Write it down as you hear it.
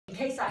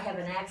case I have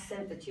an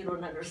accent that you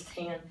don't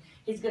understand,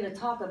 he's going to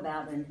talk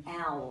about an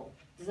owl.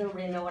 Does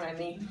everybody know what I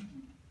mean?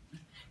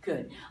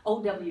 Good.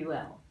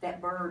 O-W-L,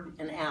 that bird,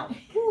 an owl.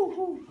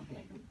 Woo-hoo.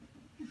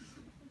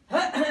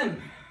 Okay.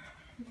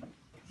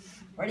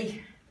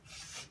 Ready?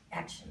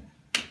 Action.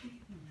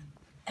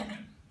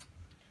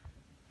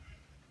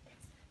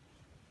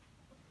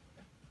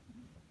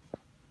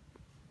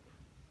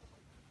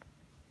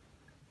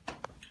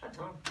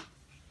 Tom.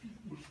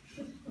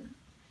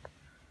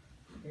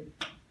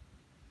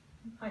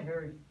 Hi,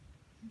 Harry.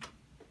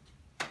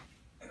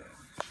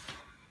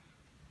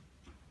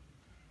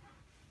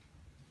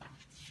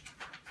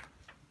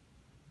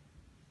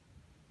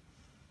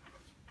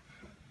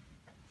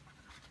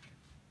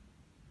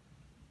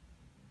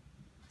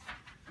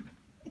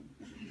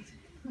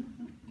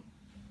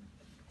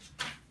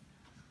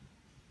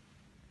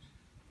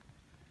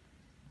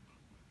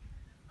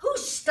 Who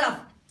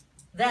stuffed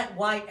that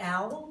white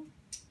owl?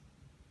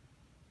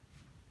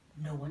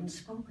 No one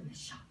spoke in the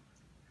shop.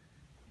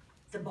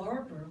 The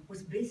barber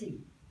was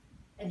busy,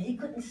 and he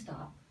couldn't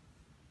stop.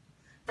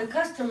 The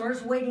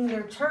customers waiting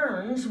their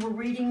turns were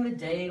reading the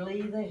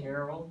Daily, the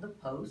Herald, the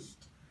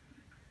Post,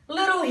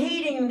 little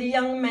heeding the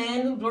young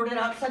man who blurted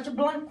out such a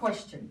blunt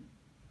question.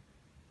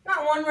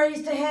 Not one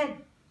raised a head,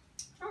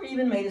 or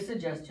even made a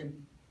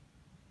suggestion.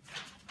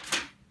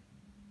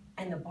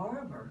 And the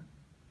barber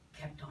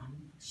kept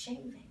on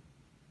shaving.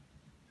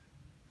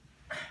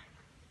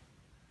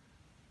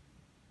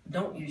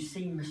 "Don't you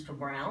see, Mr.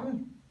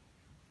 Brown?"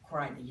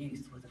 cried the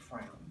youth with a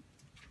frown.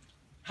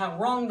 "How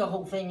wrong the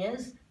whole thing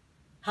is,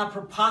 how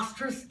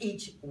preposterous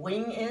each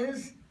wing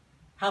is,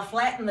 how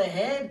flattened the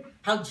head,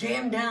 how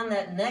jammed down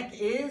that neck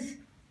is.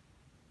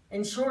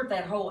 In short,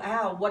 that whole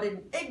owl, what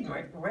an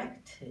ignorant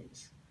wreck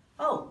 'tis.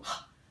 Oh,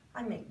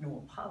 I make no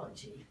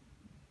apology.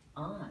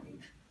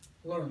 I've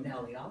learned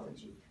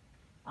owliology.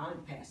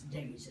 I've passed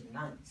days and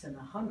nights in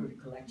 100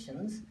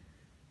 collections,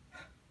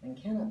 and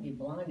cannot be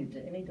blinded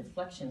to any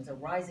deflections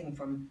arising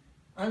from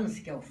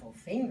unskillful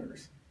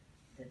fingers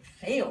that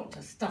fail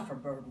to stuff a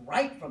bird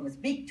right from his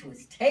beak to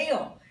his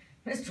tail.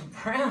 Mr.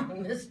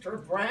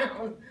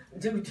 Brown,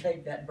 do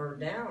take that bird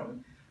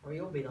down, or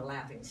you'll be the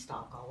laughing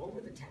stock all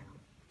over the town."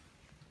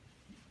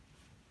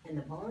 And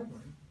the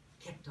barber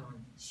kept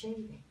on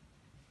shaving.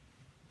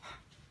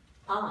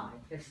 I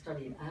have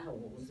studied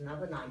owls and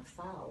other night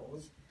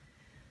fowls,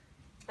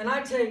 and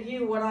I tell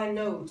you what I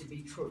know to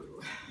be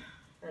true.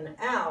 An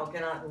owl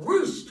cannot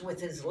roost with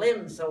his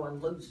limbs so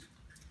unloosed.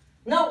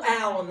 No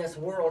owl in this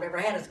world ever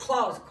had his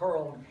claws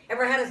curled,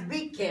 ever had his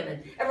beak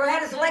canted, ever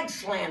had his legs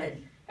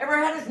slanted, ever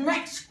had his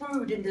neck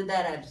screwed into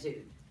that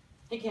attitude.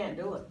 He can't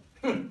do it,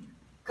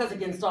 because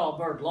against all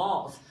bird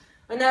laws.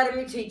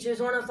 Anatomy teaches,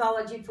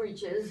 ornithology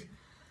preaches.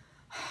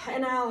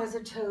 An owl has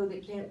a toe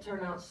that can't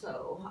turn out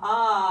so.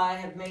 I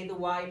have made the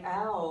white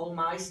owl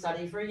my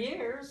study for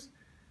years,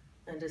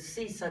 and to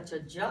see such a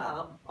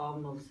job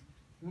almost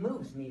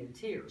moves me to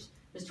tears.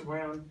 Mr.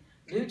 Brown,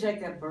 do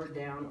take that bird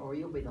down, or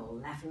you'll be the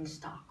laughing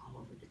stock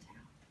all over the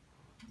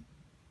town.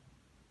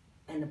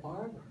 And the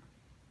barber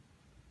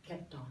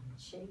kept on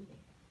shaving.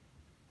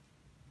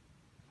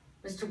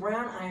 Mr.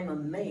 Brown, I am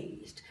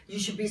amazed. You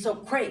should be so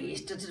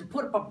crazed to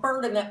put up a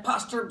bird in that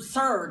posture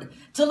absurd.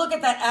 To look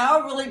at that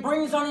owl really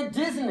brings on a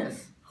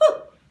dizziness.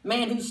 Whew.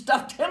 Man who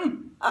stuffed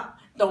him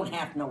don't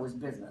half know his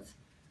business.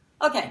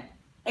 Okay,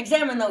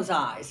 examine those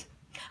eyes.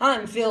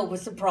 I'm filled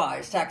with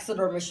surprise.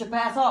 Taxidermists should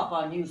pass off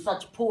on you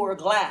such poor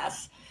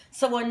glass.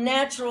 So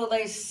unnatural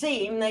they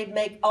seem, they'd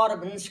make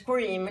Audubon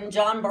scream and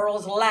John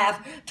Burroughs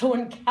laugh to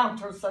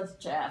encounter such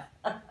chaff.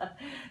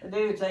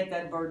 Do take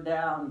that bird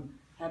down.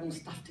 Have him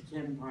stuffed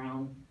again,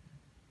 Brown.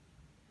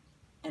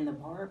 And the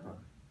barber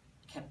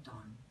kept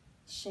on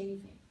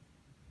shaving.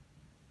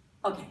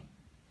 Okay,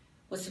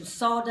 with some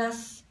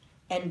sawdust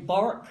and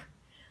bark,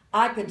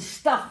 I could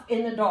stuff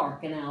in the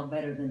dark an owl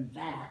better than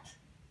that.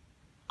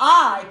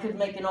 I could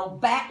make an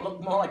old bat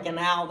look more like an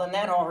owl than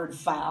that horrid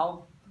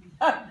fowl.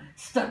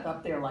 Stuck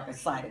up there like a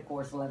side of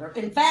coarse leather.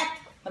 In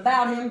fact,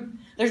 about him,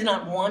 there's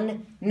not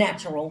one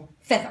natural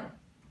feather.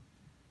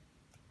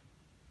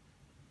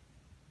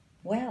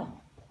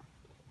 Well,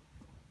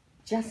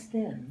 just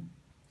then,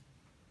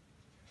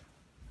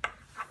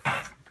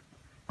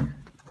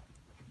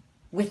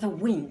 with a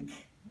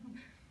wink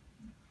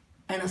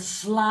and a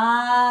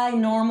sly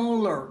normal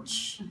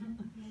lurch,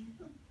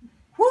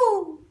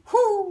 whoo,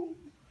 whoo,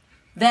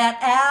 that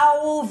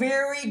owl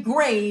very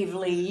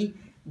gravely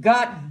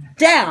got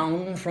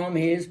down from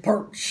his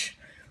perch.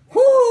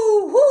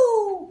 Whoo,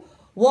 whoo,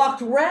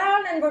 walked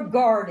round and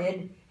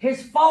regarded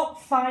his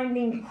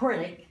fault-finding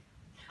critic,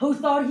 who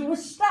thought he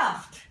was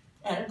stuffed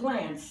at a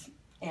glance,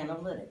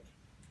 analytic.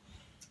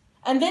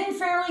 And then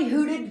fairly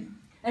hooted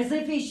as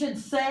if he should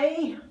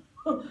say,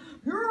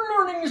 "Your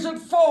learning is at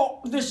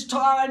fault this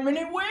time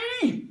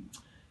anyway.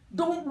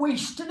 Don't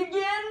waste it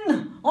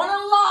again on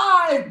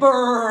a live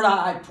bird,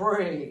 I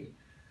pray.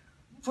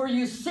 For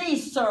you see,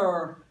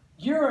 sir,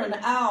 you're an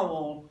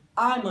owl,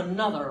 I'm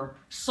another,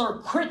 Sir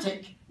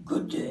Critic,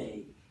 good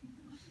day."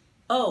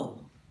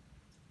 Oh,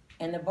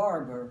 and the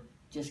barber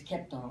just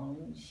kept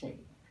on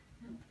shaving.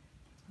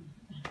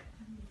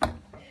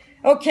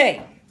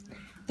 Okay,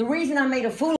 the reason I made a fool